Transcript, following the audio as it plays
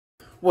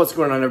What's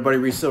going on, everybody?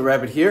 Resale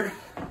Rabbit here.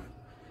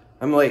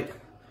 I'm late.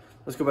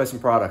 Let's go buy some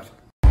product.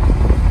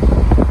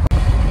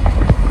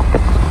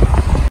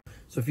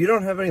 So if you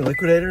don't have any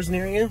liquidators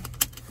near you,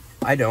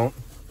 I don't.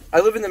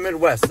 I live in the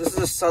Midwest. This is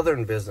a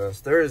southern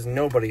business. There is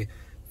nobody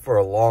for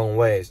a long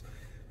ways.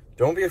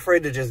 Don't be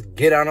afraid to just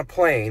get on a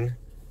plane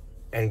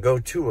and go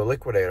to a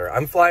liquidator.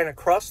 I'm flying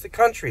across the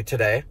country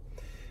today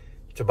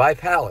to buy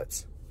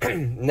pallets.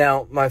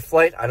 Now, my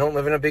flight, I don't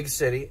live in a big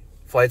city.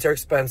 Flights are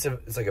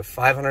expensive. It's like a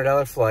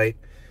 $500 flight.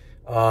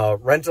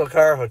 Rental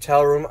car,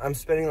 hotel room, I'm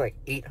spending like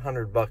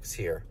 $800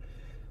 here.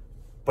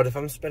 But if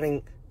I'm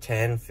spending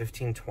 10,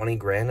 15, 20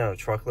 grand on a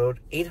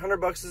truckload,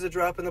 $800 is a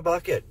drop in the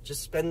bucket.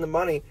 Just spend the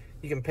money.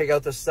 You can pick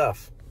out the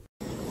stuff.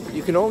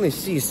 You can only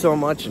see so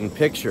much in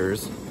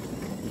pictures.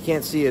 You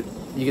can't see it.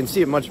 You can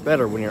see it much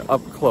better when you're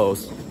up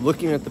close,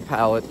 looking at the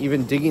pallet,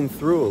 even digging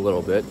through a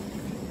little bit.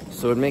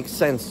 So it makes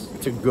sense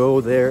to go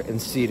there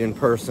and see it in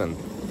person.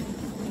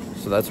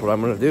 So that's what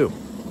I'm gonna do.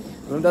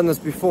 I've done this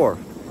before.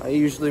 I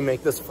usually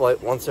make this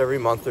flight once every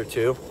month or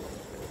two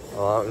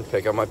and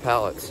pick up my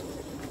pallets.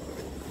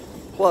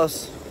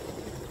 Plus,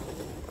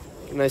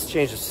 a nice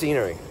change of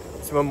scenery.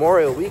 It's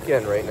Memorial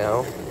Weekend right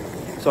now,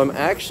 so I'm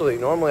actually,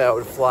 normally I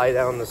would fly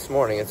down this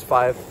morning. It's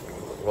like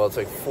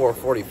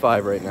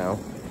 4:45 right now.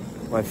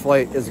 My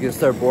flight is gonna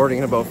start boarding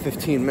in about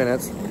 15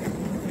 minutes.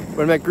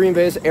 But I'm at Green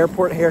Bay's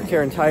Airport Hair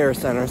Care and Tire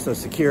Center, so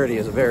security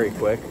is very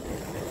quick.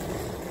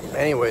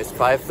 Anyways,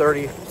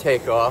 5:30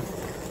 takeoff,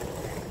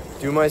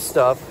 do my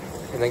stuff,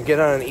 and then get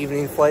on an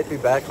evening flight, be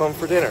back home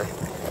for dinner.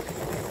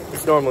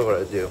 It's normally what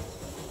I do,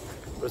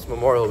 but it's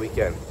Memorial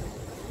Weekend.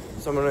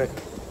 So I'm gonna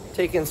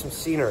take in some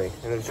scenery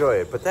and enjoy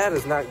it, but that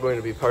is not going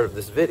to be part of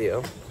this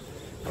video.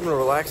 I'm gonna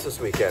relax this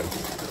weekend.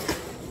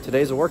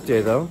 Today's a work day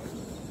though,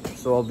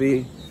 so I'll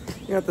be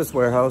at this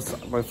warehouse.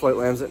 My flight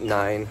lands at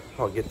 9.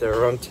 I'll get there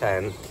around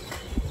 10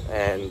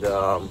 and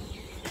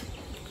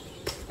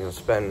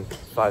spend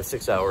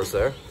 5-6 hours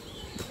there,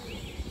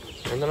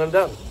 and then I'm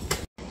done.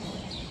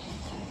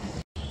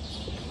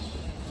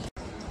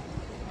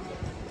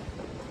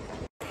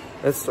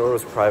 This store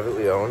was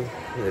privately owned.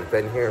 They've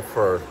been here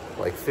for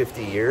like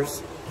 50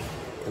 years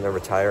and they're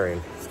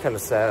retiring. It's kind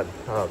of sad.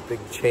 A big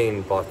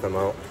chain bought them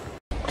out.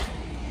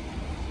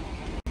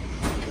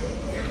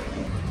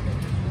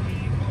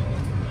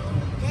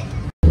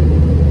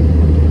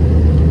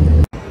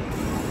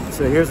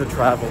 So here's a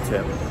travel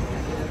tip.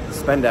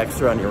 Spend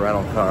extra on your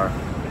rental car.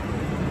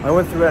 I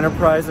went through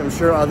Enterprise. I'm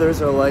sure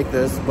others are like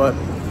this, but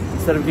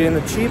instead of getting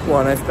the cheap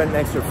one, I spent an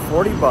extra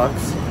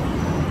 $40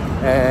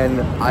 and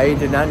I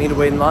did not need to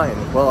wait in line.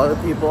 Well,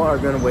 other people are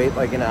gonna wait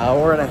like an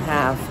hour and a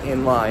half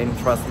in line.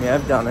 Trust me,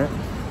 I've done it.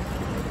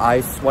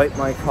 I swipe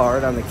my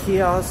card on the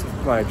kiosk,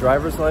 my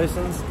driver's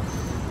license,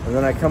 and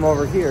then I come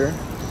over here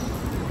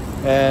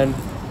and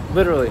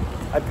literally,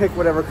 I pick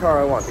whatever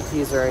car I want. The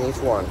keys are in each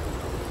one.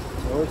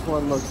 So which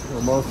one looks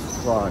the most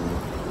fun?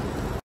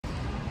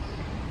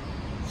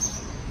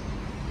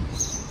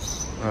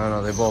 I don't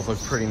know, they both look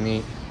pretty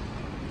neat.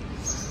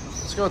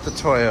 Let's go with the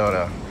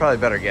Toyota. Probably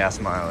better gas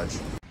mileage.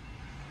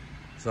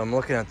 So I'm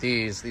looking at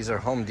these. These are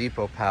Home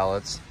Depot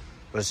pallets,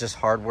 but it's just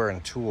hardware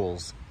and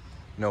tools.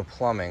 No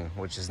plumbing,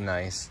 which is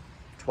nice.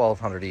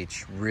 $1,200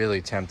 each.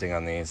 Really tempting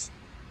on these.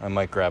 I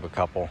might grab a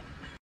couple.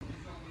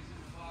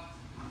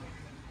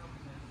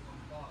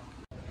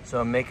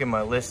 So I'm making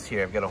my list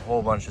here. I've got a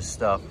whole bunch of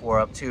stuff. We're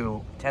up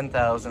to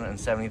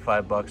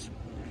 $10,075.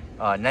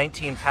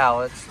 19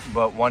 pallets,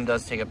 but one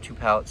does take up 2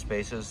 pallet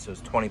spaces, so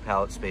it's 20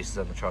 pallet spaces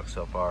on the truck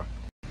so far.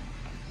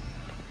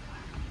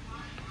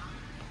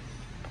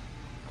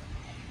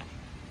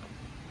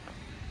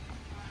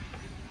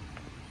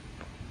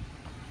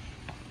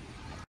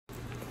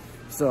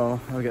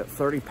 So I've got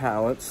 30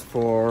 pallets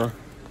for,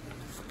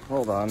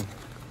 hold on.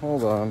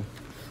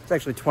 It's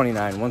actually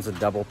 29, one's a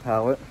double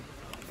pallet.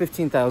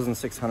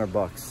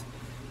 $15,600.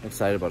 I'm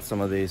excited about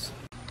some of these.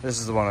 This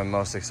is the one I'm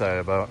most excited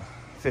about.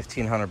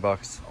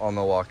 $1,500, all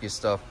Milwaukee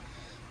stuff.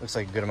 Looks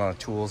like a good amount of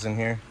tools in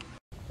here.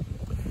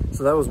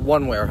 So that was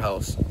one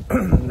warehouse.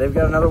 They've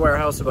got another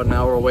warehouse about an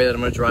hour away that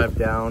I'm gonna drive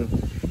down.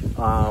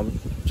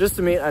 Just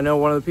to meet, I know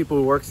one of the people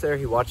who works there.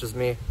 He watches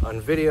me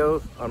on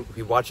videos.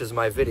 He watches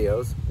my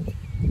videos.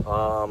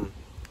 I'm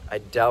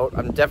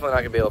definitely not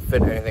gonna be able to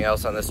fit anything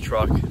else on this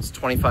truck. It's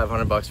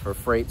 $2,500 for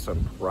freight, so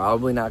I'm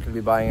probably not gonna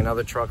be buying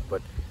another truck,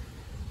 but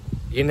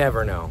you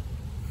never know.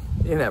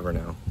 You never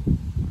know.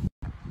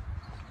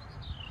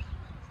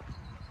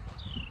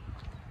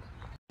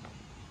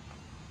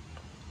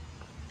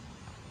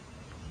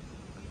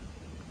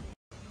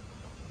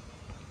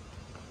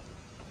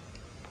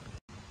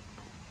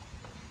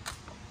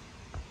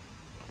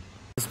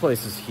 This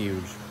place is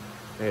huge.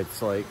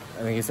 It's like,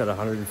 I think he said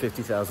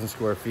 150,000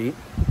 square feet.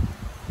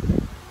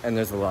 And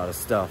there's a lot of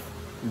stuff.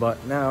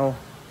 But now,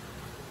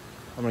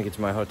 I'm gonna get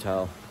to my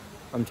hotel.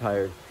 I'm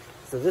tired.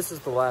 So this is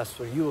the last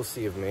what you will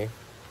see of me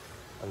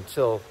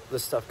until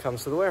this stuff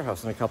comes to the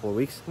warehouse in a couple of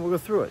weeks, and we'll go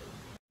through it.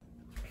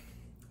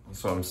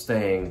 So I'm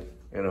staying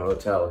in a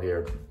hotel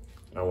here.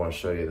 I want to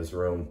show you this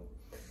room.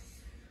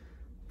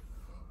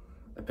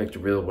 I picked a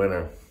real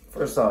winner.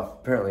 First off,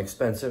 apparently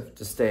expensive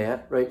to stay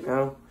at right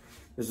now.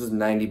 This was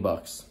 90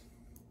 bucks.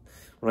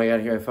 When I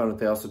got here, I found out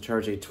they also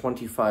charge a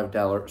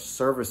 $25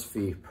 service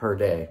fee per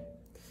day.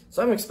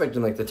 So I'm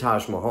expecting like the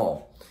Taj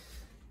Mahal.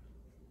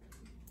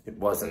 It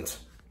wasn't.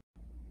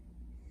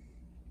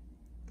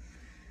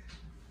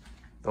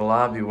 The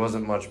lobby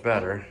wasn't much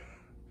better.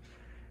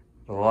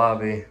 The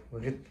lobby,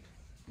 look at...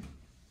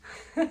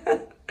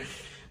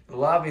 The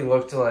lobby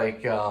looked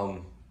like,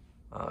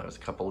 there's a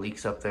couple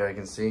leaks up there I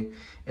can see.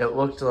 It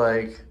looked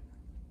like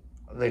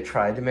they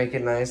tried to make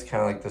it nice,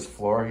 kind of like this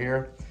floor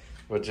here,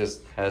 but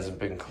just hasn't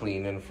been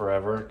cleaned in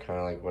forever, kind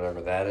of like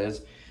whatever that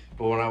is.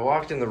 But when I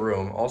walked in the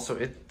room, also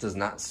it does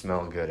not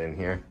smell good in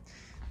here.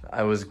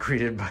 I was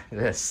greeted by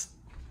this.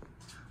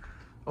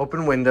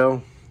 Open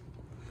window,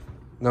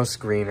 no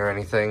screen or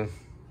anything.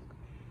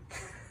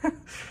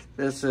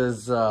 This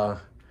is, I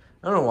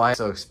don't know why it's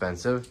so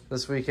expensive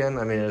this weekend.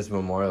 I mean, it is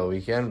Memorial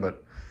Weekend,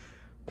 but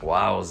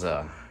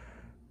wowza.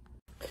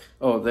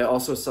 Oh, they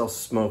also sell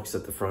smokes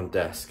at the front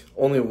desk.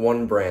 Only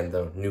one brand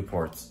though,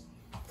 Newports,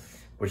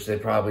 which they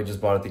probably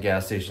just bought at the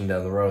gas station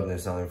down the road and they're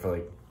selling for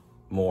like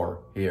more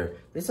here.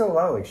 They sell a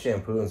lot of like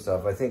shampoo and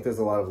stuff. I think there's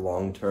a lot of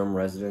long-term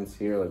residents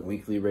here, like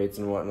weekly rates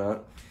and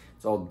whatnot.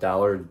 It's all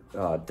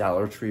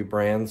Dollar Tree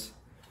brands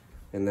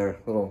in their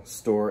little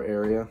store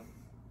area.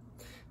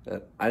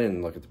 I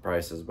didn't look at the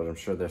prices, but I'm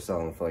sure they're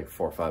selling for like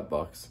 $4 or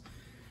 $5.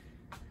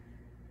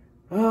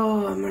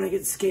 Oh, I'm gonna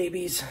get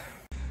scabies.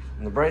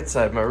 On the bright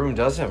side, my room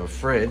does have a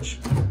fridge.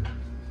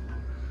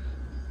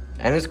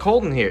 And it's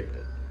cold in here.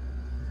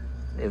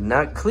 They have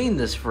not cleaned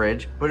this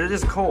fridge, but it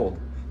is cold.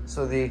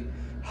 So the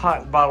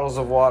hot bottles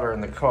of water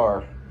in the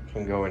car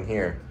can go in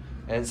here.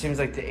 And it seems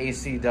like the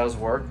AC does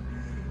work.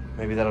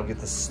 Maybe that'll get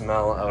the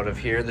smell out of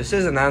here. This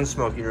is a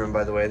non-smoking room,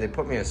 by the way. They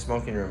put me in a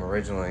smoking room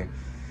originally,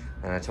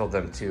 and I told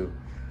them to,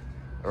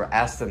 or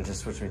asked them to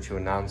switch me to a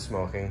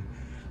non-smoking.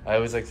 I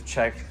always like to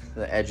check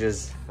the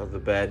edges of the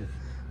bed.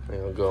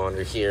 I'll go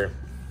under here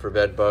for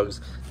bed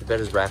bugs. The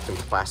bed is wrapped in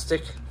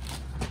plastic.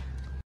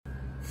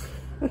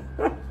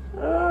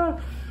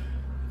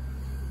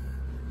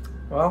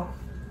 Well,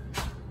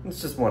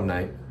 it's just one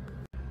night.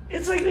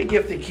 It's like the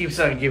gift that keeps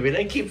on giving.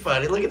 I keep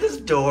finding, look at this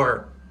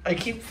door. I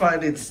keep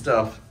finding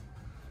stuff.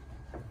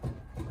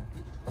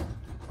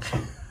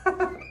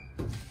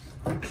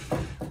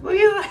 Look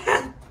at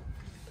that.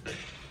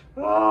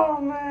 Oh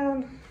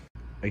man.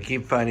 I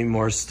keep finding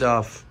more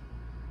stuff.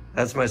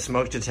 That's my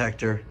smoke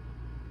detector.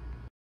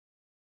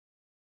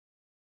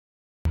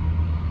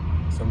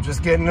 So I'm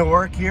just getting to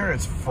work here.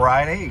 It's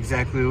Friday,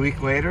 exactly a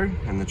week later,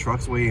 and the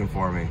truck's waiting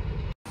for me.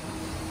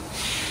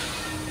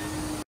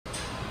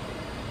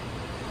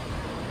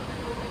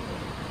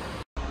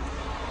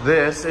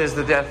 This is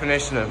the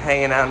definition of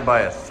hanging on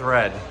by a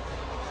thread.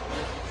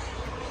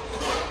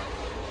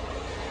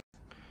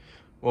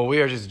 Well,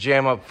 we are just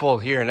jam up full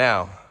here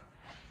now.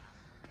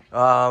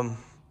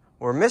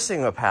 We're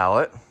missing a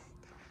pallet.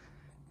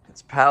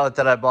 It's a pallet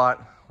that I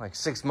bought like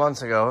 6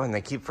 months ago and they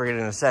keep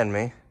forgetting to send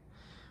me.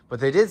 But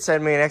they did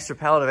send me an extra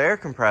pallet of air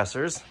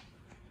compressors.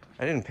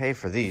 I didn't pay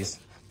for these.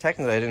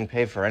 Technically, I didn't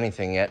pay for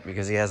anything yet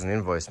because he hasn't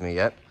invoiced me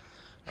yet.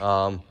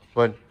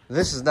 But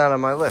this is not on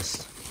my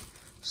list.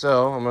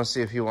 So I'm gonna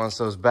see if he wants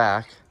those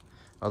back.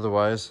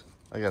 Otherwise,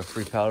 I got a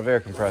free pallet of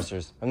air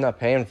compressors. I'm not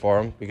paying for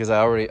them because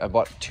I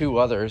bought 2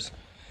 others.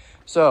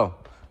 So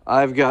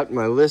I've got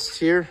my list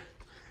here.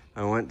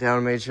 I went down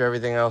and made sure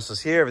everything else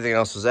was here. Everything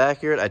else was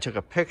accurate. I took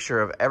a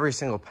picture of every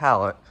single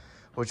pallet,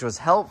 which was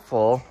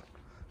helpful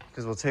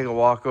because we'll take a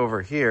walk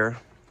over here.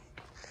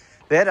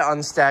 They had to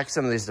unstack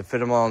some of these to fit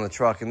them all in the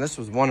truck, and this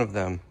was one of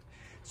them.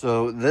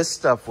 So this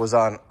stuff was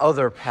on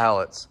other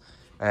pallets.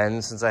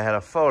 And since I had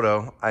a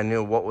photo, I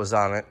knew what was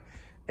on it.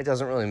 It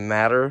doesn't really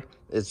matter.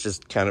 It's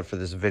just kind of for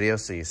this video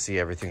so you see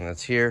everything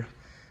that's here.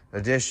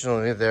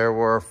 Additionally, there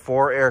were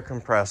 4 air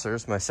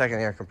compressors, my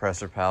second air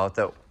compressor pallet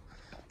that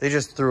they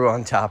just threw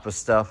on top of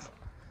stuff.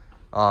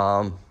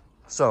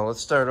 So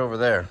let's start over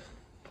there.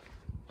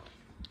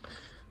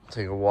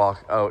 Take a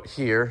walk out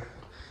here.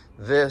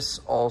 This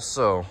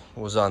also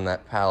was on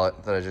that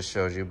pallet that I just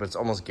showed you, but it's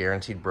almost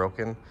guaranteed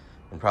broken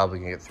and probably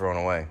gonna get thrown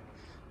away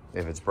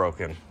if it's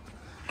broken.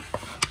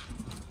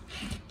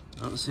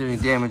 I don't see any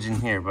damage in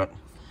here, but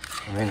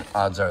I mean,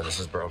 odds are this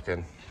is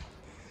broken.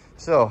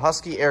 So,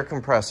 Husky air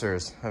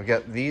compressors. I've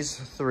got these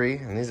 3,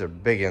 and these are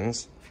big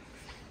uns.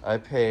 I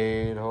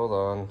paid, hold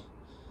on.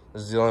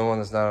 This is the only one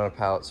that's not on a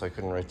pallet, so I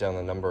couldn't write down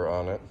the number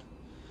on it.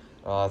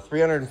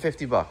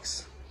 350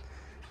 bucks.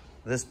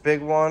 This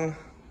big one,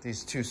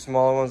 these 2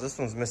 smaller ones, this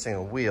one's missing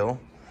a wheel.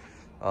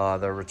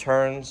 The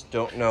returns,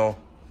 don't know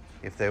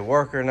if they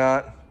work or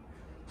not.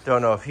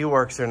 Don't know if he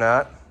works or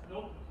not.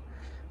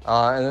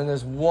 And then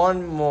there's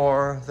one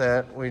more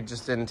that we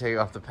just didn't take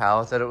off the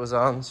pallet that it was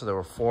on. So there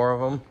were 4 of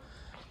them.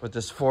 But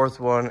this 4th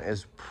one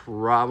is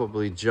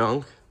probably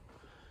junk.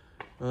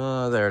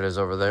 There it is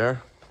over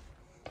there.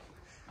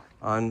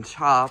 On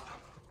top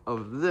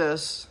of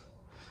this,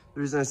 the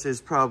reason I say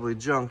it's probably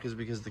junk is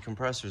because the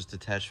compressor is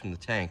detached from the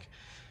tank.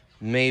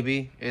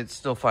 Maybe it's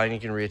still fine, you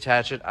can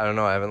reattach it. I don't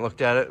know, I haven't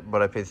looked at it,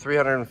 but I paid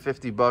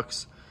 350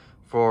 bucks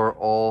for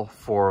all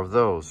 4 of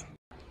those.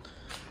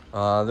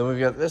 Then we've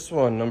got this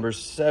one, number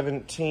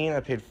 17. I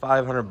paid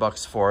 500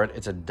 bucks for it.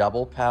 It's a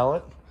double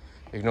pallet.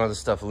 Ignore the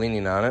stuff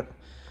leaning on it.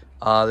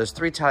 There's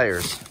 3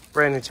 tires,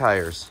 brand new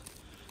tires.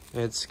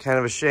 It's kind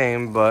of a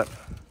shame, but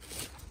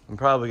I'm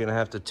probably gonna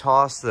have to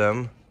toss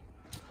them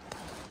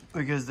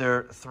because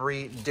they're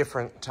 3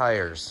 different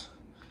tires.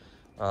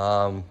 You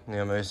know,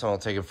 maybe someone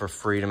will take it for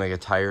free to make a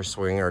tire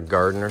swing or a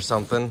garden or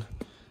something.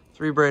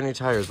 3 brand new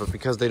tires, but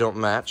because they don't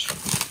match,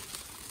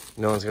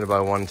 no one's gonna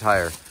buy 1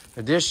 tire.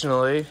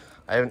 Additionally,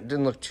 I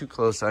didn't look too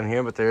close on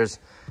here, but there's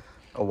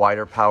a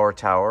wider power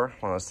tower,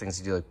 one of those things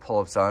you do like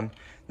pull-ups on.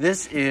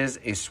 This is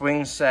a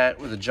swing set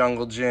with a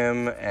jungle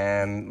gym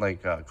and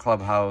like a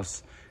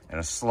clubhouse and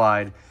a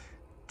slide.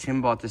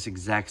 Tim bought this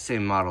exact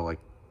same model like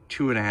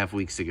 2.5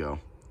 weeks ago.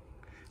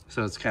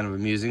 So it's kind of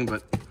amusing,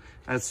 but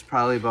that's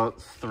probably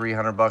about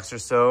 300 bucks or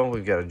so.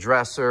 We've got a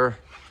dresser.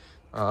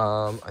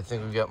 I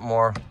think we've got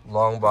more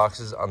long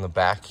boxes on the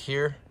back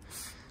here.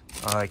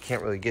 I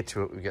can't really get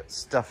to it. We've got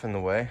stuff in the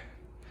way.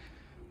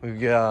 We've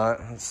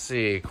got, let's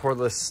see,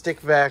 cordless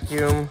stick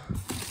vacuum.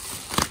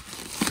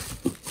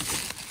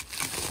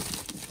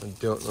 I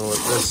don't know what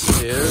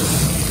this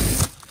is.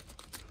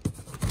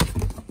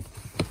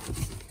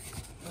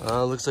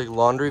 Looks like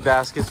laundry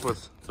baskets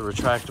with the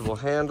retractable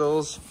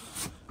handles.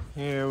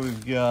 Here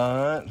we've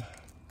got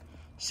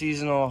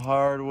seasonal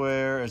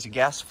hardware. It's a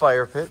gas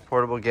fire pit,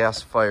 portable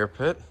gas fire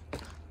pit.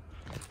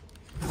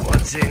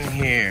 What's in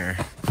here?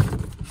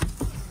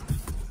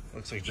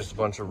 Looks like just a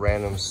bunch of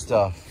random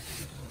stuff.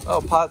 Oh,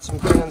 pots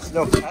and pans,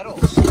 no,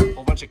 kettles. A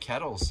whole bunch of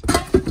kettles.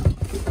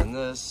 And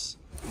this,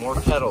 more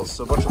kettles.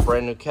 So a bunch of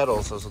brand new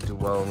kettles. Those will do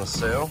well in the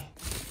sale.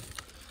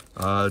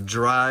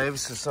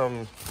 Drives, so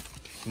some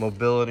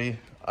mobility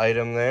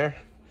item there.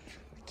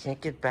 I can't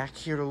get back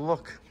here to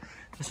look.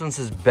 This one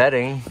says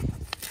bedding.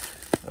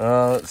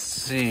 Let's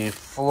see,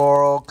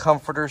 floral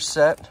comforter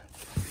set.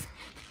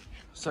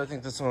 So I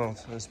think this one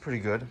is pretty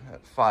good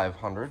at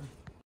 500.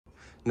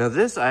 Now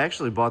this, I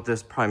actually bought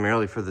this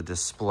primarily for the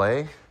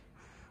display.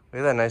 Look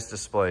at that nice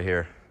display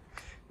here.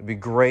 It'd be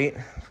great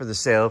for the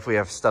sale if we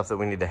have stuff that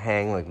we need to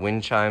hang, like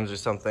wind chimes or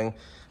something.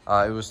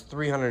 It was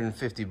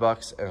 350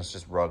 bucks and it's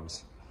just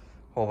rugs.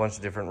 A whole bunch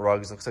of different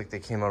rugs. Looks like they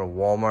came out of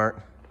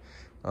Walmart,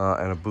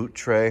 and a boot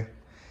tray.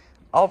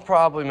 I'll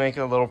probably make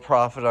a little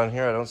profit on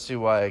here. I don't see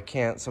why I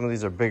can't. Some of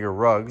these are bigger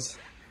rugs.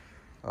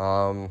 You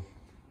know,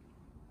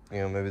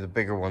 maybe the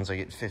bigger ones I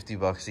get 50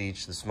 bucks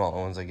each. The smaller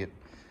ones I get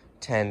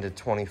 10 to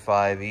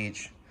 25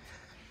 each.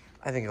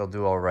 I think I'll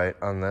do all right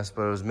on this,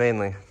 but it was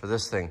mainly for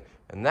this thing.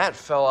 And that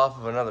fell off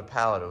of another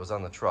pallet. It was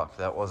on the truck.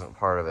 That wasn't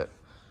part of it.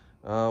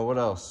 What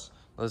else?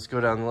 Let's go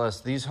down the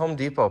list. These Home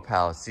Depot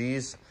pallets,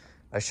 these,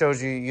 I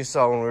showed you, you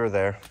saw when we were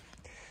there.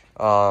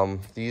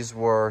 These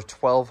were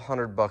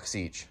 1,200 bucks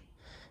each.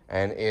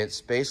 And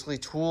it's basically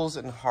tools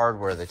and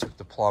hardware. They took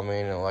the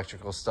plumbing and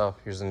electrical stuff.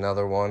 Here's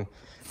another one.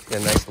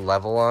 Got a nice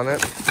level on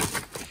it.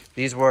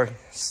 These were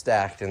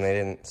stacked and they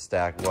didn't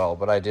stack well,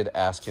 but I did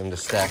ask him to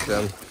stack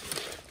them.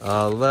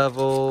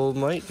 Level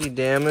might be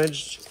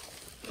damaged.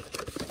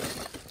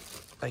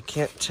 I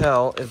can't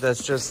tell if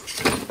that's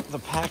just the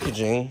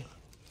packaging,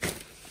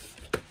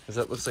 because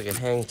that looks like a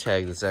hang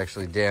tag that's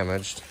actually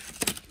damaged.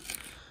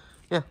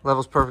 Yeah,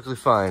 level's perfectly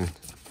fine.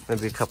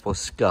 Maybe a couple of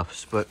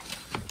scuffs, but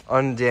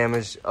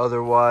undamaged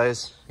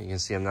otherwise. You can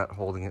see I'm not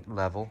holding it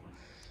level.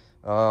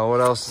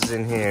 What else is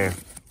in here?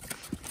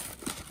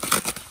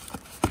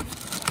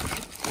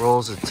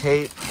 Rolls of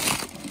tape.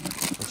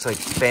 Looks like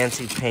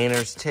fancy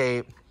painter's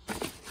tape.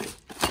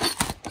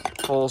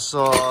 Pole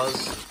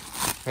saws,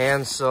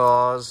 hand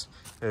saws.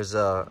 There's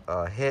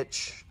a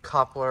hitch,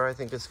 coupler, I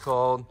think it's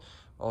called.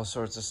 All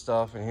sorts of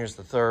stuff. And here's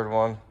the third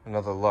one,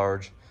 another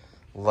large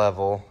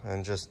level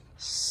and just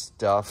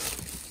stuff.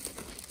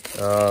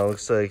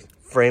 Looks like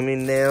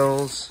framing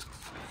nails.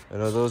 I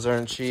know those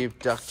aren't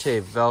cheap. Duct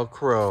tape,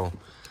 Velcro.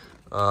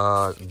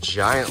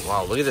 Giant,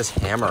 wow, look at this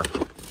hammer.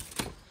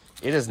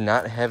 It is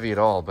not heavy at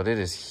all, but it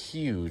is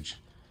huge.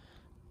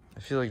 I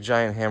feel like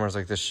giant hammers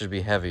like this should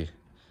be heavy.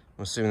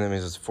 I'm assuming that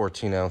means it's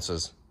 14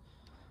 ounces.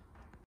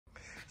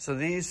 So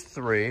these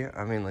 3,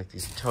 I mean like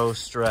these toe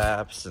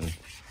straps and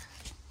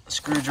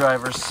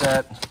screwdriver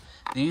set,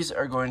 these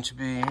are going to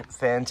be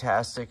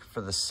fantastic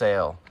for the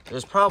sale.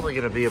 There's probably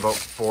going to be about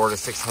 400 to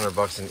 600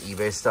 bucks in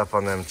eBay stuff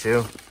on them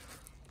too.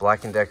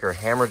 Black & Decker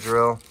hammer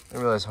drill. I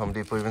didn't realize Home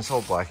Depot even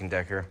sold Black &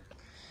 Decker.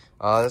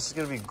 This is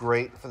going to be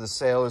great for the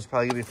sale. There's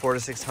probably going to be 400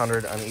 to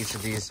 600 on each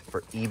of these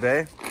for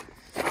eBay.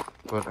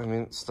 But I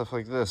mean, stuff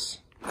like this.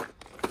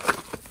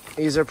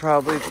 These are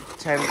probably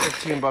 10,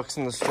 15 bucks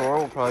in the store.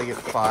 We'll probably get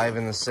 5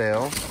 in the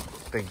sale.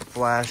 Big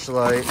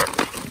flashlight.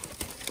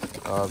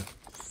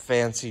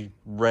 Fancy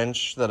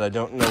wrench that I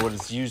don't know what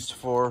it's used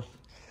for.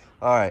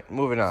 All right,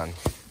 moving on.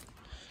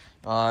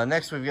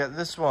 Next, we've got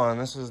this one.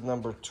 This is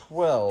number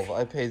 12.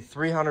 I paid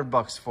 300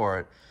 bucks for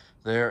it.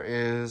 There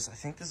is, I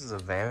think this is a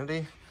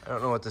vanity. I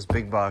don't know what this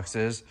big box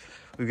is.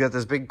 We've got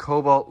this big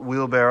Cobalt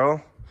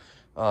wheelbarrow.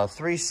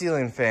 3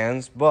 ceiling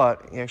fans,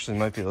 but you actually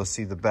might be able to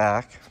see the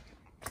back.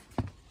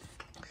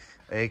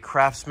 a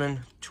Craftsman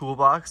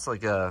toolbox,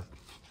 like the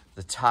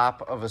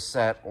top of a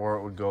set, or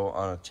it would go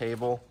on a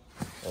table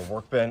or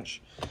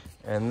workbench.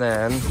 And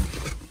then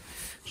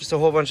just a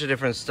whole bunch of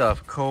different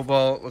stuff.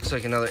 Cobalt, looks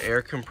like another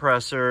air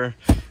compressor,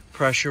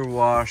 pressure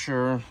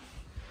washer,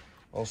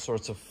 all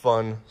sorts of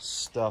fun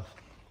stuff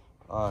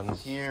on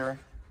here.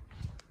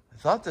 I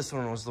thought this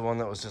one was the one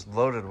that was just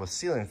loaded with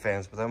ceiling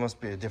fans, but that must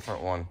be a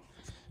different one.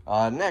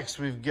 Next,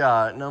 we've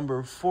got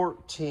number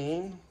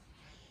 14,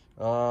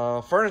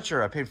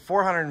 furniture. I paid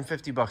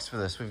 $450 for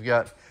this. We've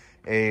got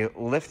a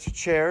lift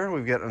chair.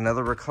 We've got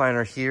another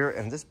recliner here,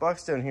 and this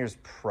box down here is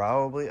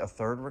probably a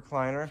third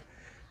recliner,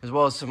 as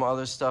well as some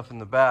other stuff in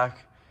the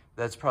back.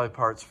 That's probably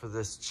parts for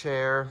this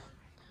chair,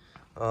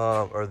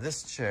 or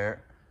this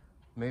chair.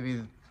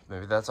 Maybe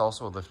that's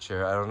also a lift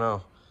chair. I don't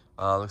know.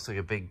 Looks like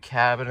a big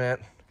cabinet.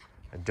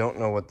 I don't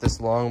know what this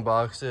long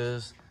box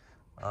is.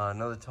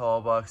 Another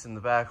tall box in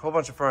the back. Whole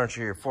bunch of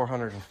furniture here,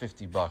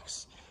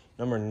 $450.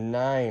 Number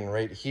 9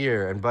 right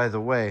here. And by the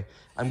way,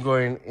 I'm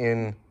going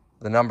in,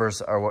 the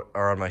numbers are what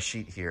are on my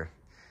sheet here.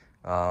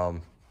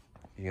 You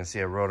can see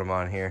I wrote them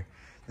on here.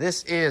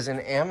 This is an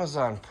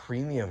Amazon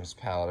Premiums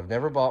pallet. I've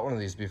never bought one of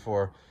these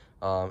before.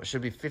 It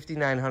should be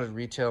 $5,900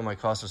 retail. My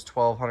cost was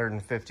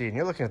 $1,250. And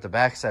you're looking at the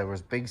back side where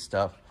it's big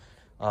stuff.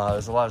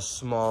 There's a lot of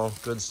small,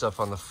 good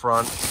stuff on the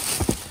front.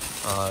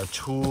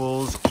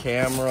 Tools,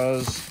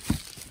 cameras.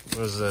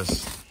 What is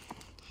this?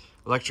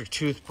 Electric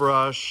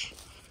toothbrush.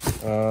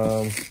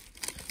 I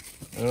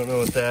don't know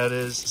what that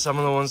is. Some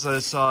of the ones that I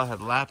saw had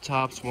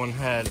laptops. One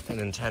had a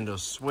Nintendo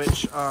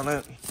Switch on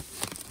it.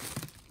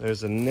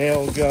 There's a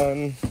nail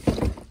gun.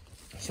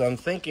 So I'm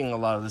thinking a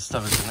lot of this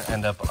stuff is going to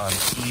end up on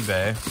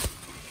eBay.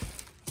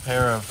 A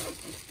pair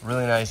of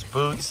really nice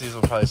boots. These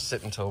will probably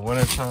sit until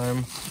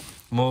wintertime.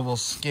 Mobile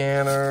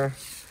scanner.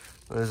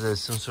 What is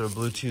this? Some sort of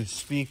Bluetooth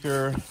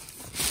speaker.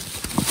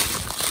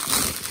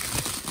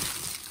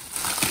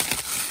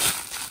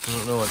 I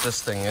don't know what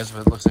this thing is,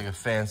 but it looks like a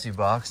fancy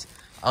box.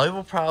 I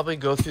will probably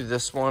go through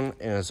this one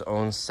in its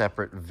own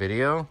separate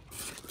video.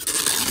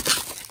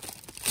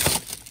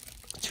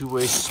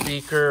 Two-way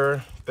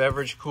speaker,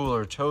 beverage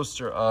cooler,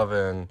 toaster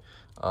oven,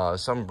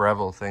 some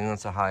Breville thing.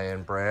 That's a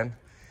high-end brand.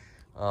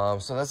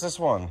 So that's this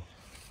one.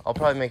 I'll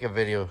probably make a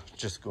video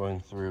just going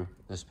through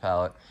this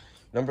pallet.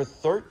 Number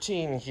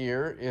 13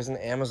 here is an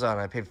Amazon.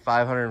 I paid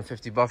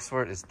 $550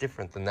 for it. It's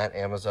different than that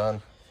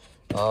Amazon.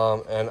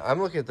 And I'm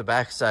looking at the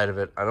back side of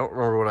it. I don't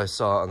remember what I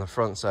saw on the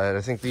front side.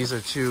 I think these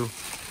are two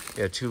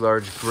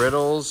large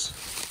griddles.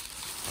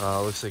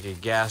 Looks like a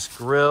gas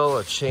grill,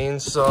 a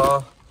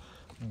chainsaw,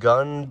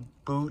 gun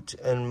boot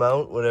and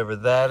mount, whatever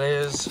that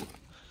is.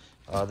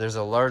 There's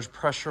a large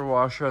pressure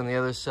washer on the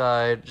other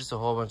side. Just a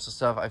whole bunch of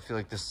stuff. I feel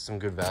like this is some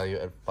good value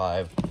at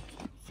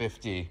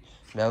 $550.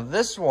 Now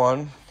this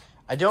one,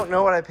 I don't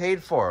know what I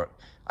paid for it.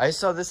 I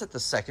saw this at the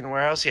second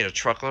warehouse. He had a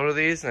truckload of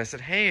these, and I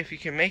said, hey, if you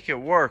can make it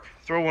work,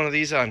 throw one of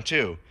these on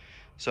too.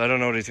 So I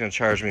don't know what he's going to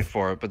charge me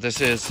for it, but this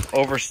is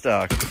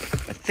overstock.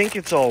 I think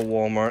it's all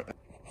Walmart.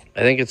 I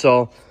think it's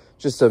all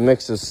just a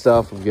mix of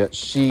stuff. We've got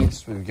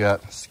sheets, we've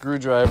got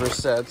screwdriver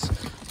sets,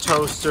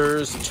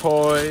 toasters,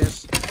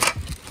 toys,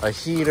 a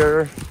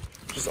heater,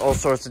 just all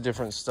sorts of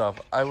different stuff.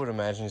 I would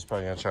imagine he's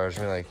probably going to charge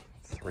me like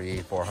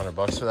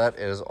 $300-400 for that.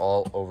 It is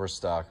all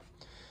overstock.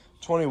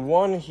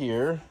 21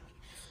 here.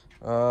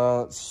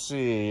 Let's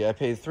see, I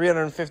paid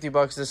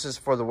 $350. This is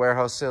for the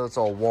warehouse sale. It's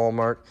all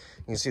Walmart.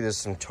 You can see there's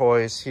some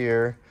toys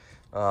here,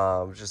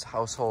 just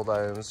household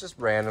items, just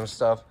random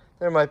stuff.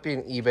 There might be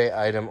an eBay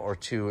item or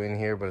two in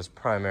here, but it's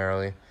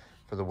primarily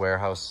for the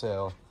warehouse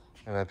sale.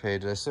 And I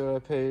paid, I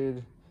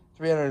paid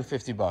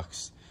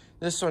 $350.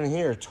 This one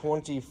here,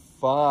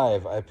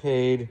 25. I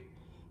paid,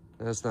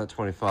 that's not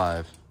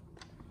 25.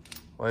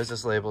 Why is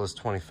this labeled as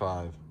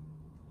 25?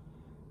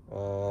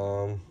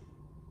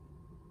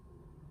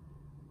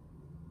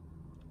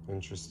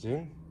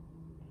 Interesting.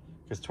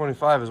 Because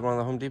 25 is one of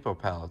the Home Depot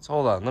pallets.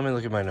 Hold on, let me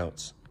look at my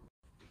notes.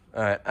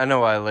 All right, I know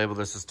why I labeled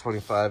this as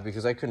 25,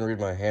 because I couldn't read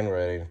my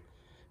handwriting.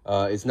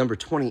 It's number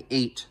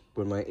 28,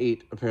 but my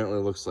 8 apparently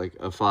looks like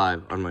a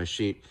 5 on my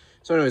sheet.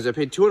 So anyways, I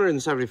paid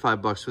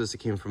 $275 for this. It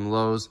came from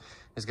Lowe's.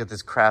 It's got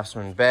this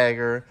Craftsman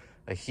bagger,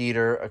 a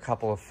heater, a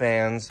couple of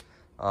fans.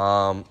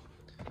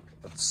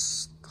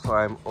 Let's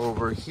climb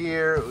over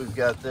here. We've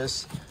got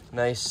this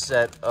nice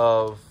set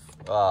of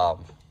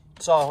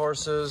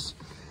sawhorses,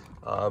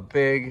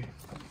 big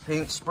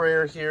paint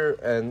sprayer here,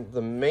 and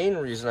the main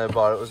reason I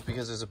bought it was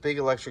because there's a big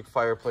electric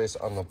fireplace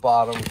on the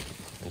bottom,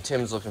 and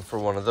Tim's looking for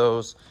one of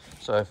those.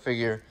 So I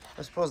figure,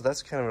 I suppose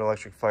that's kind of an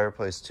electric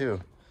fireplace too.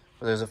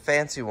 But there's a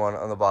fancy one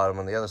on the bottom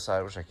on the other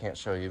side, which I can't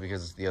show you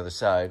because it's the other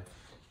side.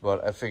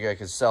 But I figure I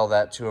could sell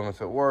that to him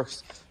if it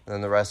works, and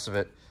then the rest of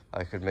it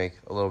I could make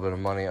a little bit of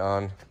money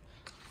on.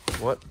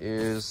 What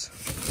is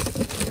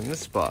in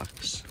this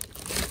box?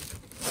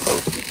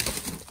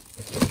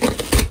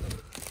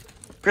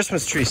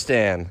 Christmas tree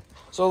stand.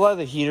 So a lot of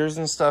the heaters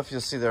and stuff,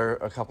 you'll see there are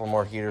a couple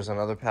more heaters on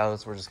other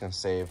pallets. We're just gonna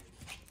save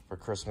for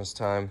Christmas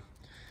time.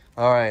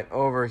 All right,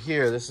 over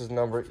here, this is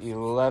number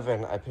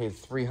 11. I paid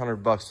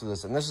 $300 for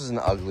this, and this is an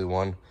ugly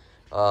one.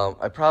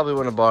 I probably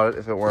wouldn't have bought it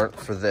if it weren't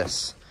for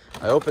this.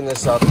 I opened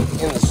this up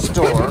in the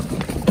store.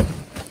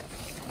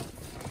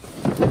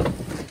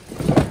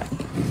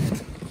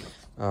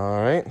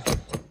 All right.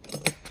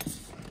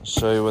 I'll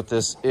show you what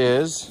this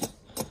is.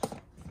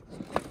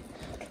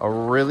 A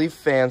really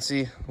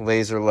fancy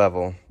laser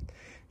level.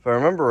 If I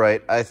remember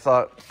right, I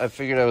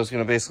figured I was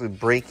gonna basically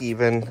break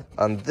even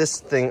on this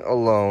thing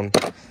alone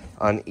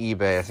on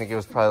eBay. I think it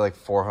was probably like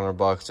 400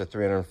 bucks or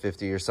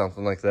 350 or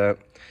something like that.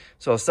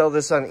 So I'll sell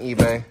this on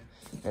eBay,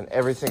 and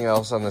everything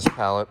else on this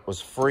pallet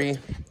was free.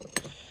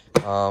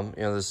 You know,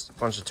 there's a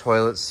bunch of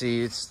toilet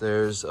seats.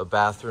 There's a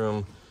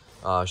bathroom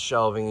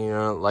shelving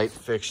unit, light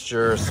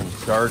fixture, some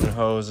garden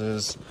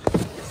hoses.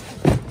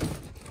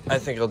 I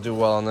think I'll do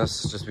well on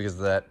this just because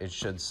of that. It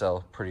should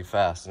sell pretty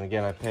fast. And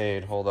again, I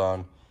paid, hold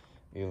on,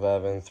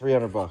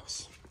 300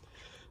 bucks.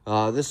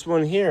 This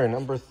one here,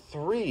 number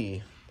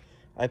 3,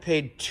 I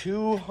paid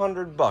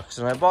 200 bucks,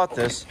 and I bought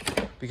this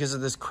because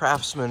of this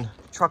Craftsman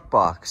truck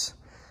box.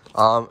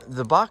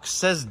 The box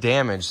says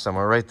damage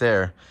somewhere right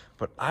there,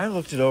 but I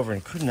looked it over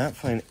and could not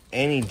find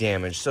any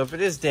damage. So if it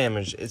is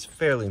damaged, it's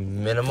fairly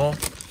minimal.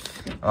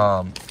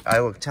 I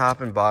looked top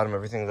and bottom,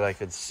 everything that I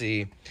could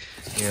see.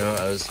 You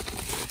know,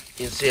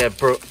 you can see I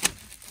broke,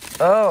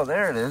 oh,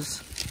 there it is,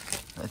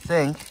 I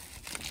think.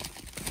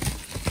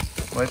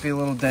 Might be a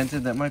little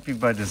dented, that might be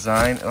by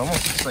design. It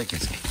almost looks like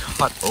it's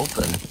cut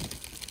open.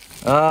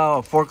 Oh,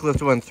 a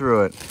forklift went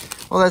through it.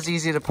 Well, that's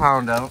easy to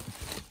pound out.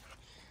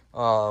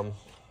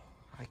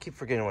 I keep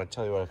forgetting what to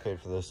tell you what I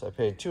paid for this. I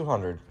paid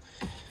 200.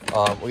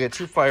 We get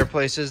 2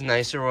 fireplaces,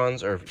 nicer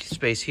ones, or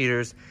space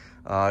heaters.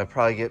 I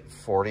probably get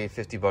 40,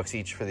 50 bucks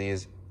each for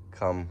these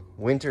come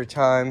winter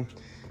time.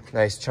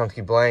 Nice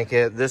chunky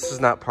blanket. This is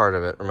not part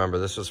of it. Remember,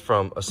 this was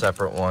from a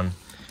separate one.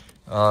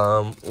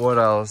 What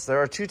else?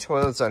 There are 2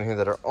 toilets on here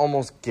that are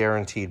almost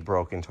guaranteed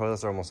broken.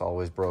 Toilets are almost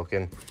always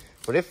broken.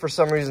 But if for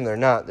some reason they're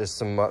not, there's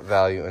some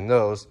value in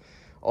those.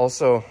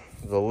 Also,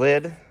 the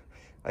lid,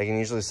 I can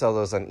usually sell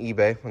those on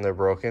eBay when they're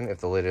broken, if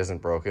the lid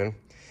isn't broken.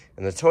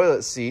 And the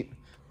toilet seat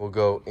will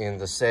go in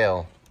the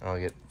sale. I'll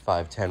get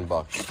 5, 10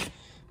 bucks.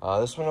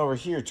 This one over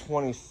here,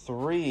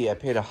 23, I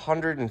paid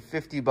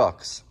 150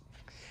 bucks.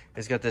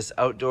 It's got this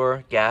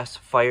outdoor gas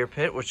fire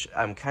pit, which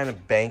I'm kind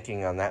of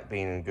banking on that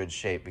being in good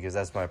shape because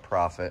that's my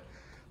profit.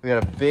 We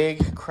got a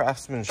big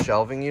Craftsman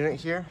shelving unit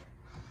here.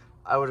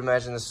 I would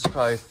imagine this is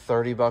probably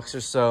 30 bucks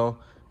or so.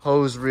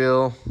 Hose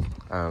reel,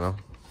 I don't know,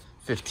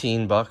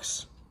 15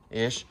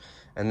 bucks-ish.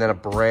 And then a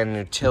brand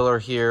new tiller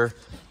here.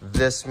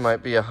 This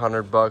might be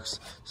 100 bucks.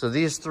 So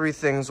these 3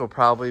 things will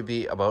probably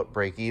be about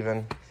break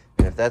even.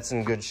 And if that's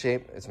in good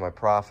shape, it's my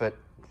profit.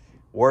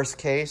 Worst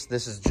case,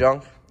 this is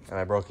junk and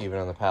I broke even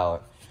on the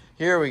pallet.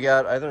 Here we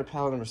got either a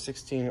pallet number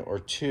 16 or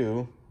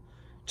 2.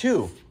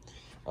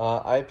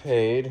 I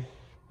paid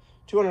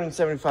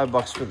 275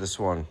 bucks for this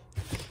one.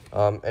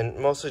 And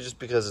mostly just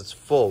because it's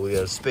full. We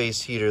got a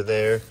space heater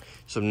there,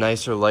 some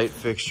nicer light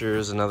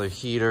fixtures, another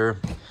heater.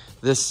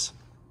 This,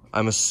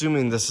 I'm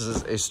assuming this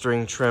is a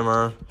string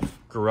trimmer,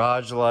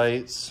 garage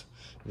lights.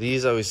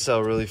 These I always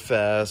sell really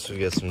fast. We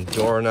got some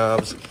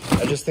doorknobs.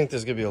 I just think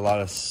there's gonna be a lot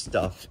of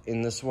stuff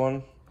in this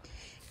one.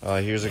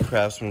 Here's a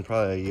Craftsman,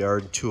 probably a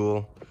yard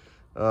tool.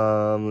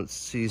 Let's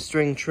see,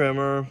 string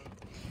trimmer.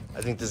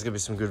 I think there's gonna be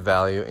some good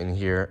value in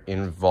here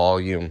in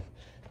volume.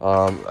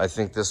 I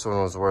think this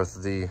one was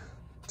worth the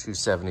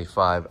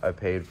 $275 I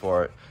paid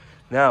for it.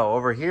 Now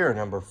over here,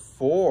 number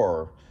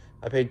 4,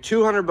 I paid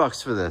 200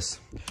 bucks for this.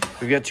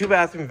 We've got 2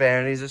 bathroom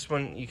vanities. This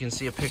one you can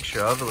see a picture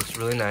of. It looks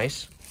really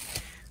nice.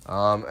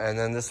 And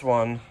then this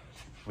one,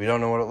 we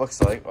don't know what it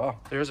looks like. Oh,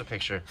 there's a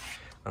picture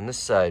on this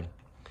side.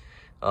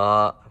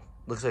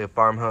 Looks like a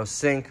farmhouse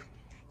sink.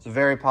 It's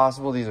very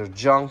possible these are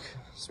junk,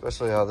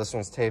 especially how this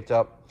one's taped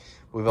up.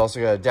 We've also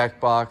got a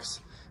deck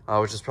box,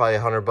 which is probably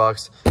 100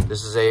 bucks.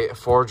 This is a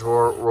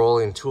 4-drawer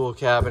rolling tool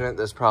cabinet.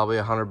 That's probably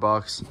 100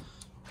 bucks.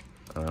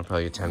 I'll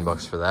probably get 10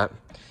 bucks for that.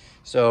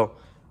 So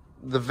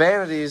the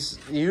vanities,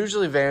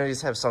 usually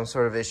vanities have some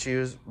sort of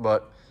issues,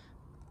 but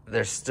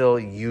they're still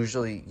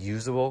usually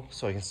usable,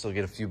 so I can still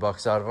get a few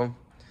bucks out of them.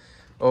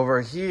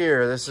 Over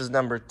here, this is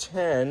number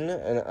 10,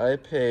 and I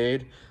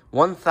paid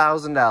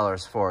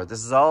 $1,000 for it.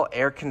 This is all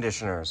air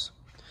conditioners.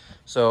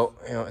 So,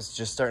 you know, it's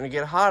just starting to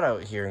get hot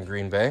out here in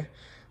Green Bay.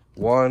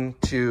 1,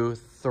 2,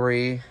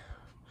 3.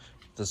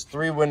 There's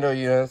 3 window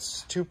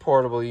units, 2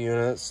 portable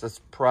units. That's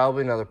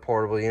probably another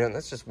portable unit.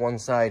 That's just one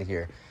side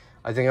here.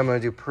 I think I'm gonna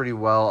do pretty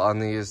well on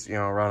these, you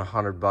know, around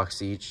 100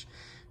 bucks each,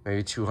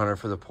 maybe 200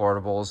 for the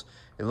portables.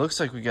 It looks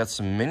like we got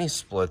some mini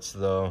splits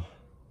though.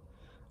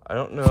 I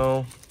don't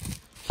know.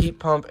 Heat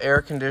pump,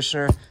 air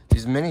conditioner.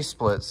 These mini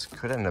splits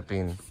could end up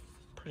being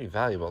pretty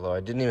valuable though. I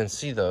didn't even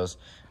see those.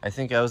 I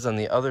think I was on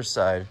the other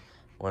side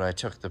when I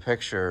took the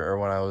picture, or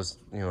when I was,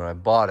 you know, when I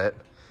bought it.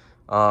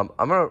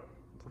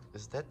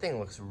 That thing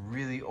looks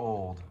really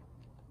old.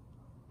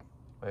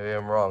 Maybe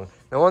I'm wrong.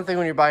 Now, one thing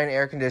when you're buying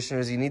air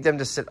conditioners, you need them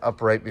to sit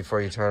upright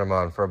before you turn them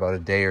on for about a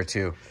day or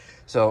 2.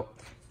 So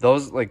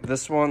those, like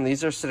this one,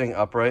 these are sitting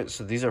upright,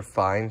 so these are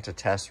fine to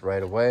test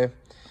right away.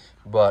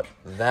 But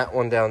that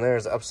one down there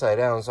is upside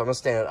down, so I'm gonna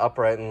stand it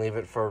upright and leave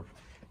it for,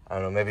 I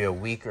don't know, maybe a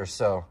week or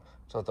so.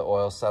 So let the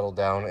oil settle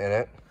down in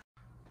it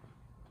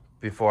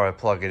before I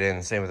plug it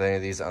in. Same with any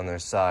of these on their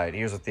side.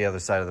 Here's what the other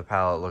side of the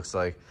pallet looks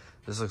like.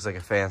 This looks like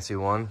a fancy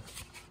one.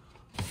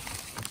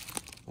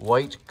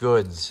 White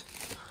goods.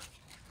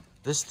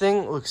 This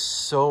thing looks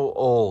so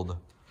old.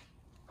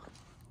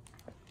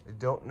 I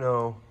don't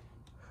know.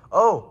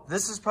 Oh,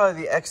 this is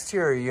probably the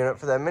exterior unit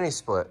for that mini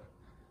split.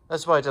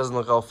 That's why it doesn't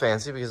look all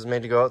fancy, because it's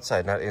made to go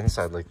outside, not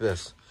inside like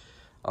this.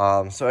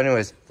 So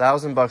anyways,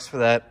 $1,000 for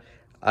that.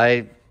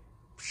 I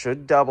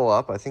should double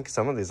up. I think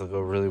some of these will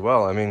go really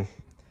well. I mean,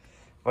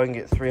 if I can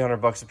get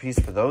 $300 a piece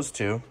for those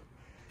two,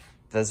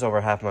 that's over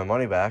half my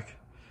money back.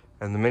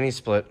 And the mini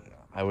split,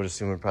 I would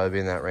assume, would probably be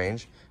in that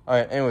range. All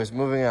right, anyways,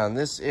 moving on.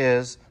 This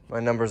is, my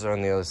numbers are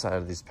on the other side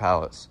of these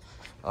pallets.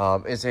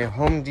 It's a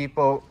Home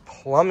Depot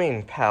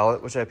plumbing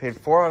pallet, which I paid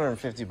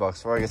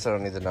 $450 for. I guess I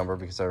don't need the number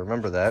because I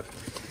remember that.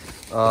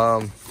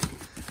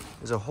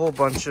 There's a whole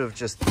bunch of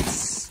just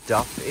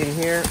stuff in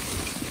here.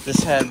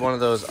 This had one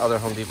of those other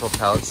Home Depot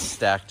pallets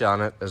stacked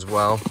on it as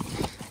well.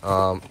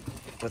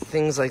 But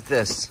things like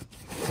this.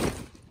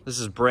 This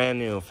is brand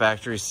new,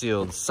 factory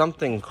sealed,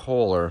 something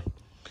Kohler.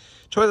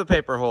 Toilet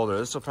paper holder.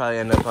 This will probably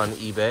end up on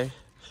eBay.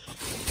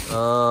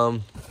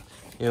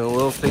 You know,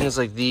 little things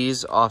like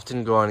these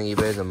often go on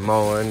eBay, the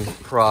Moen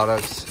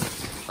products.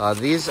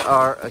 These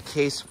are a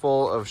case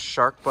full of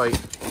shark bite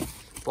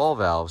ball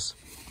valves.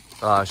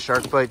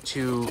 Shark bite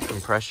 2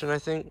 compression, I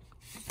think.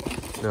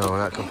 No,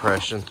 not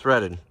compression,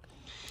 threaded.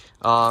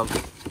 I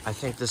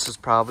think this is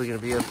probably going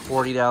to be a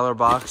 $40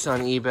 box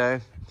on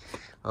eBay.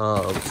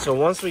 So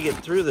once we get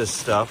through this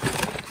stuff,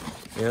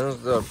 you know,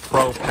 the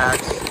pro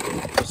packs,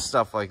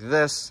 stuff like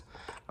this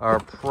are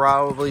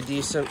probably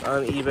decent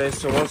on eBay.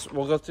 So once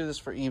we'll go through this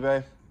for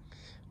eBay,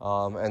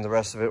 and the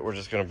rest of it we're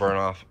just going to burn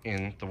off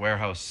in the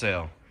warehouse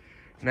sale.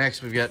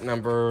 Next, we've got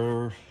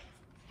number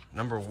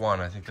 1.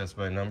 I think that's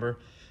my number.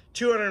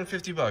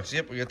 $250.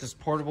 Yep, we got this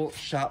portable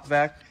shop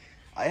vac.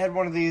 I had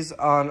one of these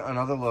on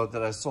another load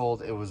that I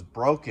sold. It was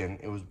broken.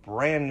 It was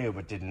brand new,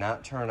 but did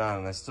not turn on,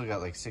 and I still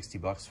got like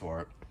 $60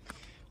 for it.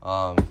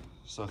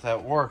 So if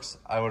that works,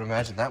 I would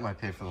imagine that might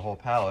pay for the whole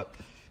pallet.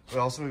 But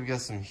also we've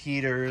got some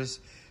heaters,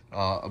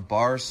 a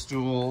bar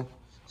stool,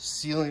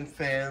 ceiling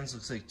fans.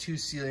 Looks like 2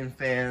 ceiling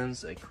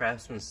fans, a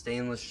Craftsman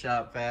stainless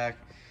shop vac,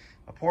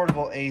 a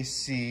portable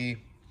AC.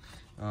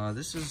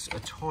 This is a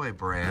toy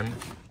brand.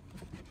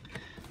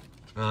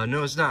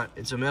 No, it's not.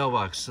 It's a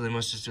mailbox, so they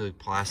must just do like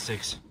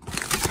plastics.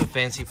 A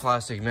fancy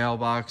plastic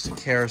mailbox, a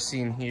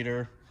kerosene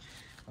heater.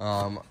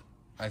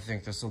 I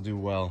think this will do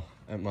well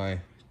at my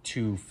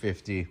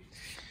 $250.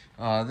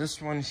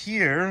 This one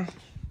here,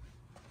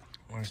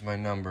 where's my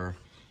number?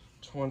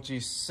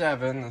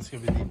 27. That's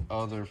gonna be the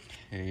other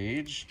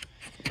page.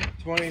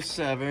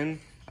 27.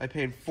 I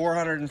paid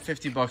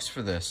 $450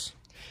 for this,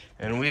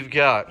 and we've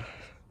got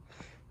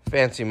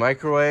fancy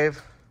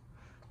microwave.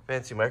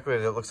 Fancy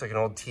microwave that looks like an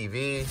old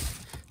TV.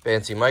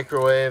 Fancy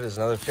microwave. There's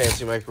another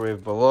fancy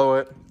microwave below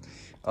it.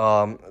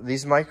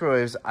 These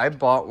microwaves, I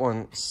bought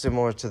one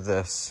similar to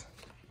this.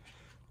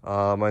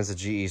 Mine's a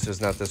GE, so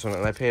it's not this one.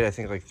 And I paid, I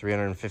think, like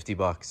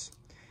 $350.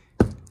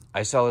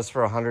 I sell this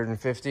for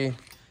 $150.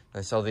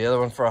 I sell the other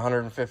one for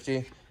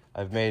 $150.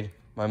 I've made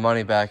my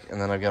money back, and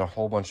then I've got a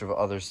whole bunch of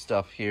other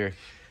stuff here,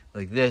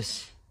 like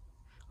this.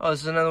 Oh,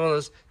 this is another one of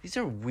those. These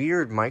are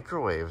weird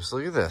microwaves.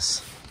 Look at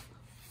this.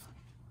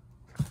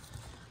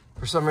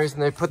 For some reason,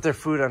 they put their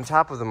food on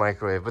top of the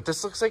microwave, but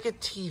this looks like a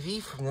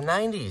TV from the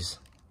 90s.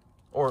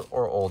 Or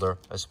older,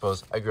 I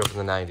suppose. I grew up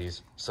in the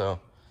 90s, so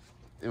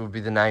it would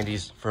be the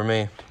 90s for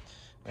me.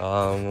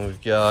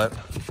 We've got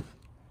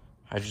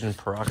hydrogen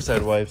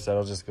peroxide wipes.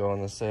 That'll just go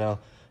on the sale.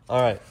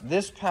 All right,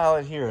 this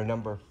pallet here,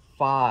 number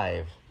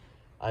 5.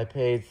 I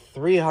paid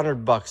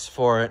 $300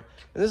 for it.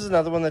 And this is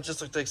another one that just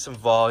looked like some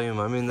volume.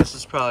 I mean, this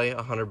is probably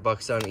 $100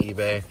 on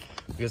eBay.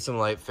 We've got some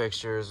light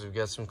fixtures. We've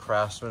got some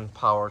Craftsman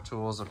power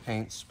tools, a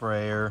paint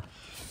sprayer,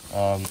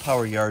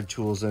 power yard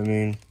tools, I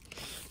mean.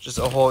 Just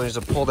a whole, there's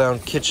a pull-down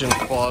kitchen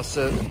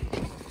faucet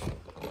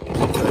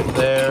right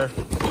there,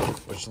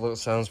 which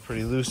sounds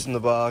pretty loose in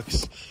the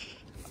box.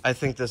 I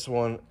think this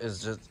one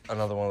is just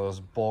another one of those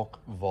bulk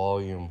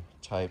volume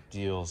type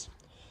deals.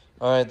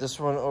 All right, this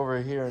one over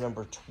here,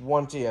 number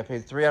 20. I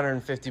paid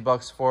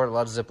 $350 for it. A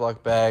lot of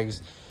Ziploc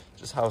bags,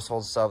 just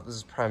household stuff. This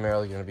is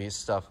primarily going to be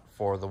stuff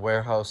for the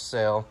warehouse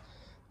sale,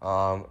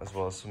 as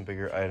well as some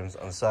bigger items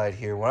on the side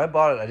here. When I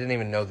bought it, I didn't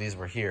even know these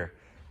were here.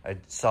 I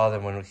saw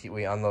them when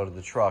we unloaded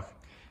the truck.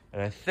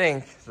 And I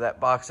think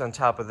that box on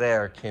top of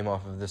there came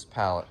off of this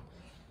pallet.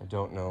 I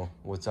don't know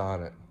what's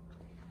on it.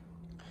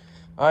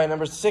 All right,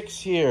 number 6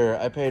 here.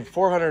 I paid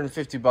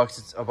 $450.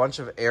 It's a bunch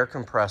of air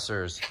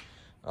compressors.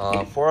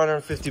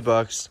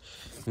 $450.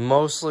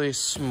 Mostly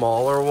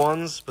smaller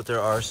ones, but there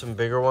are some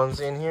bigger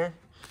ones in here.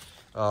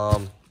 I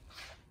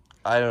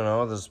don't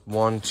know. There's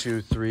 1,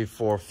 2, 3,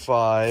 4,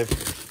 5,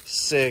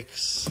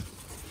 6,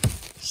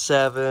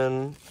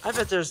 7. I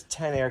bet there's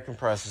 10 air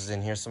compressors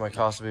in here, so my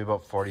cost will be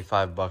about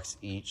 $45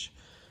 each.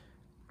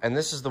 And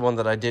this is the one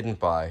that I didn't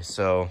buy,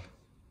 so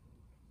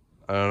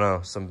I don't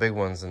know, some big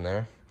ones in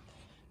there.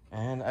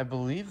 And I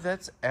believe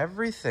that's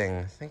everything.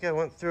 I think I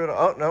went through it.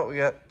 Oh, no, we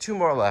got 2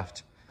 more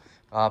left.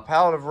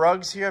 Pallet of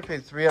rugs here. I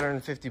paid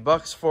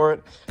 $350 for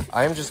it.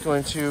 I'm just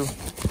going to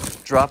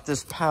drop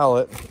this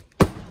pallet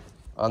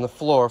on the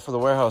floor for the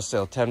warehouse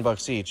sale,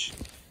 $10 each.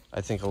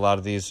 I think a lot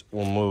of these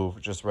will move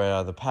just right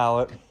out of the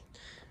pallet.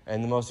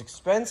 And the most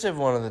expensive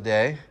one of the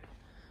day,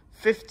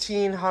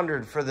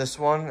 $1,500 for this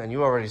one. And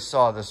you already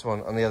saw this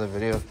one on the other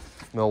video.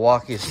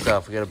 Milwaukee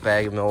stuff. We got a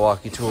bag of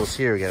Milwaukee tools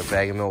here. We got a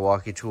bag of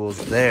Milwaukee tools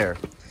there.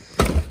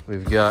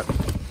 We've got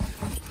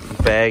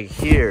a bag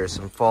here,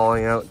 some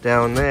falling out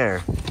down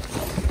there.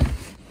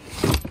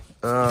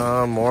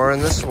 More in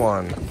this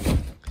one.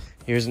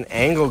 Here's an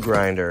angle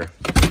grinder.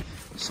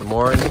 Some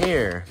more in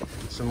here.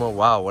 Some more.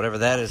 Wow, whatever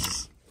that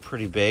is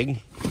pretty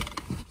big.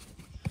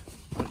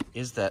 What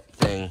is that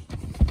thing?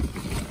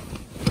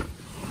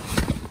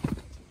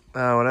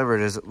 Whatever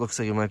it is, it looks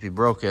like it might be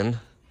broken.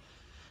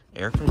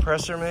 Air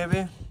compressor,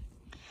 maybe?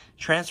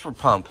 Transfer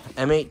pump.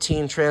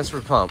 M18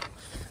 transfer pump.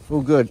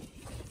 Oh, good.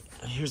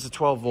 Here's the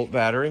 12-volt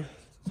battery.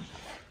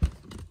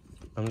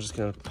 I'm just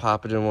going to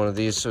pop it in one of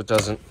these so it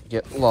doesn't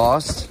get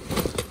lost.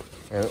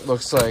 And it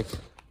looks like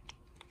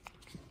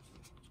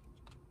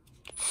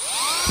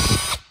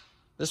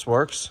this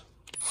works.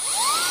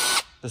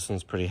 This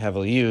one's pretty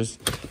heavily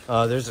used.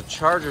 There's a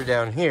charger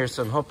down here,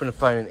 so I'm hoping to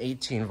find an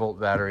 18-volt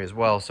battery as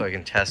well so I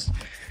can test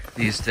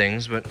these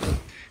things. But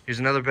here's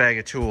another bag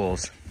of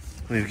tools.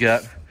 We've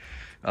got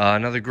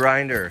another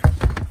grinder.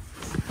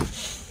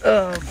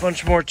 A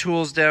bunch more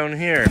tools down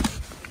here.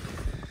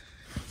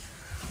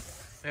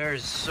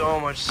 There's so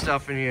much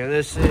stuff in here.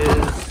 This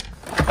is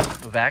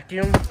a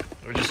vacuum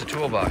or just a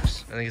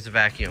toolbox? I think it's a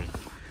vacuum.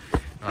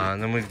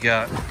 And then we've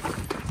got,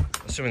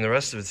 assuming the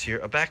rest of it's here,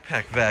 a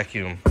backpack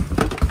vacuum.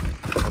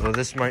 Although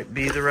this might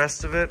be the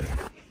rest of it.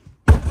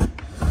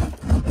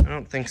 I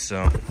don't think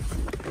so.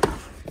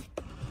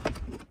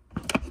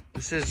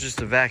 This is just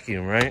a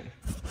vacuum, right?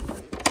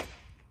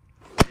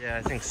 Yeah,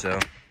 I think so.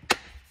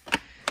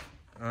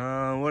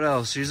 What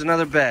else? Here's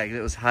another bag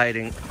that was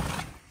hiding.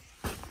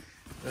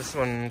 This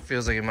one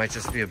feels like it might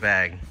just be a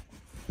bag.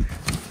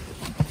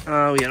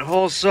 We got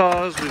hole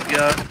saws. We've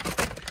got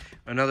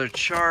another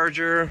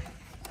charger.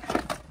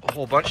 A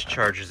whole bunch of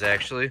chargers,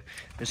 actually.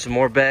 There's some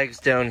more bags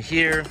down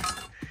here.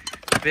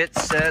 Bit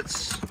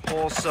sets,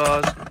 hole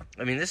saws.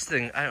 I mean, this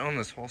thing, I own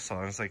this hole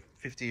saw. It's like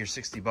 50 or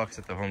 60 bucks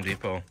at the Home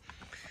Depot.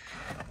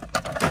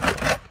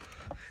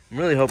 I'm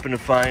really hoping to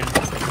find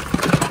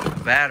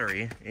a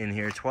battery in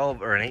here,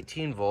 12 or an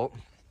 18 volt,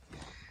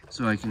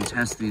 so I can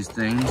test these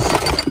things.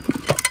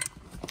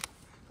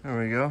 There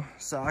we go.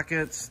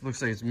 Sockets.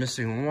 Looks like it's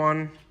missing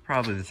one.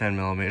 Probably the 10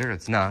 millimeter.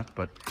 It's not,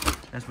 but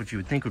that's what you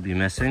would think would be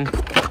missing.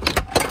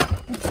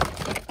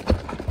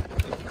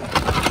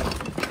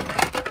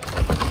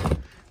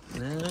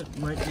 That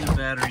might be a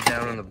battery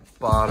down on the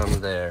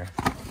bottom there.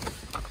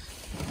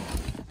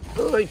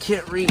 Oh, I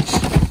can't reach.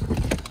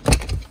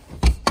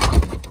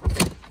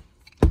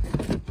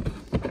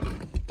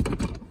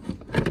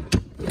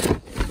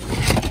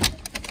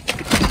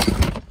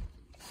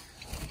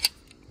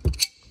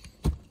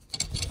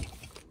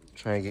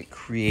 Trying to get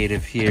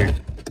creative here.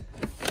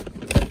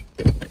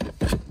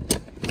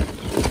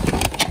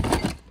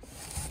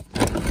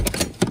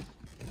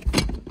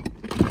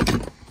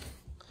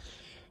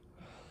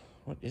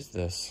 What is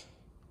this?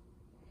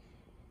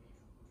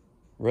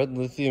 Red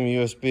lithium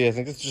USB. I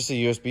think it's just a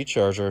USB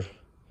charger.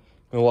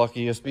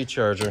 Milwaukee USB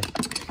charger.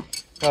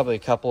 Probably a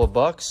couple of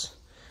bucks.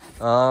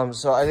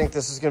 So I think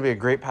this is going to be a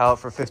great pallet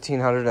for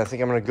 $1,500. I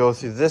think I'm going to go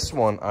through this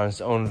one on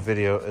its own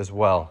video as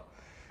well.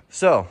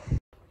 So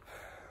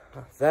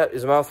that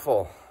is a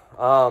mouthful.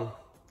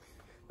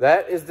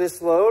 That is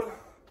this load.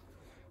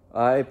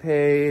 I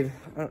paid,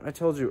 I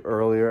told you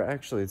earlier,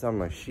 actually it's on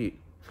my sheet.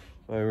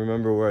 I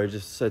remember where I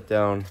just set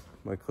down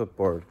my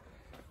clipboard.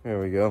 There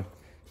we go.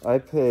 I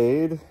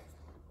paid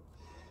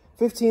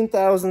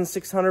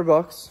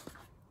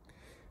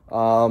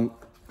 $15,600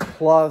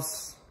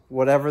 plus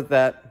whatever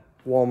that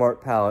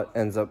Walmart pallet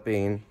ends up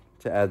being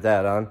to add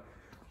that on.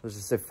 Let's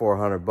just say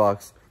 $400,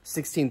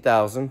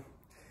 $16,000.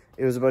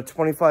 It was about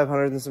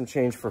 $2,500 and some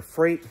change for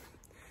freight,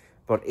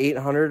 about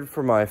 $800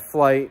 for my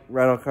flight,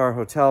 rental car,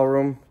 hotel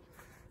room.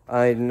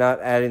 I'm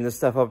not adding this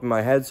stuff up in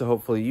my head, so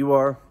hopefully you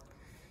are.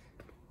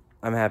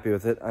 I'm happy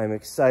with it. I'm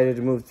excited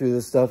to move through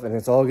this stuff, and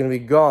it's all going to be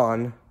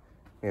gone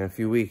in a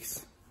few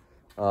weeks.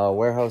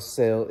 Warehouse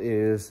sale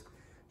is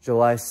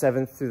July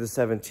 7th through the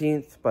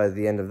 17th. By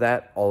the end of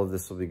that, all of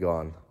this will be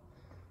gone.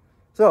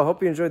 So I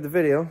hope you enjoyed the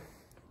video.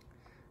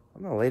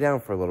 I'm going to lay down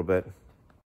for a little bit.